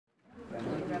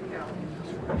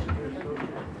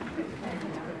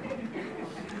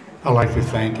I'd like to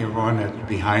thank everyone that's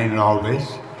behind all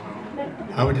this.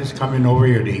 I was just coming over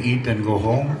here to eat and go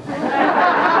home.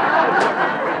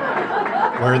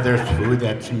 Where there's food,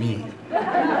 that's me.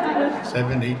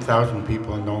 8,000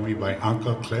 people know me by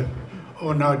Uncle Cliff.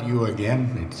 Oh, not you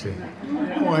again, they'd say.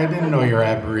 Oh, I didn't know you're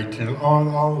Aboriginal.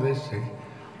 All this.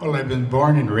 Well, I've been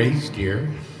born and raised here,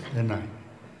 and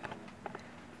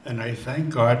I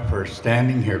thank God for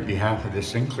standing here on behalf of the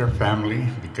Sinclair family,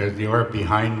 because they are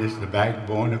behind this, the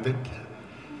backbone of it.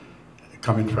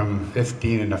 Coming from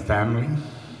 15 in a family,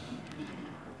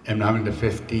 and I'm the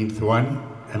 15th one.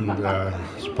 I'm the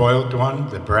spoiled one,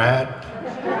 the brat.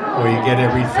 Oh, you get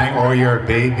everything. Oh, you're a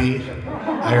baby.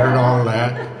 I heard all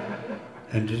that.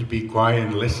 And just be quiet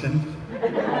and listen.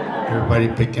 Everybody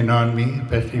picking on me,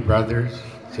 especially brothers,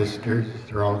 sisters.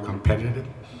 They're all competitive.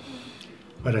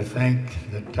 But I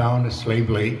thank the town of Slave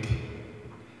Lake.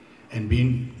 And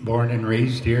being born and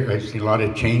raised here, I've seen a lot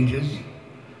of changes,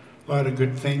 a lot of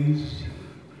good things.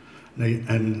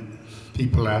 And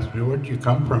people ask me, where'd you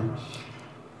come from?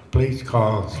 A place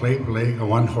called Slave Lake, a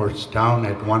one-horse town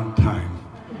at one time.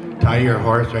 Tie your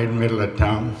horse right in the middle of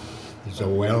town. There's a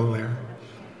well there.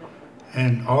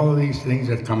 And all these things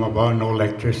that come about, no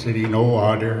electricity, no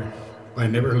water. I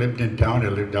never lived in town, I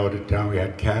lived out of town. We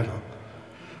had cattle.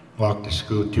 Walked to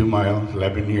school 2 miles,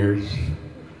 11 years.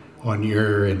 1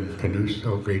 year in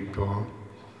Canuso, grade 12.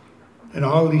 And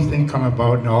all these things come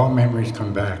about and all memories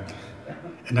come back.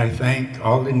 And I thank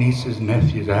all the nieces and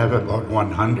nephews. I have about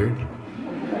 100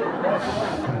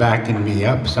 backing me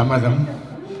up, some of them.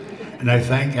 And I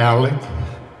thank Alec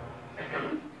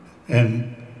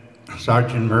and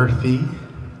Sergeant Murphy,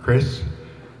 Chris,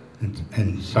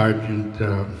 and Sergeant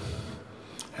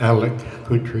Alec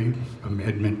Kutry from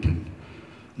Edmonton.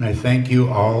 And I thank you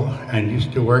all. I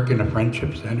used to work in a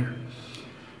friendship center.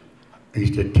 I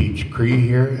used to teach Cree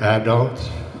here, adults,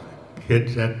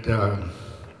 kids at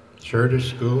Sherda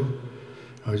School.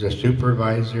 I was a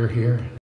supervisor here.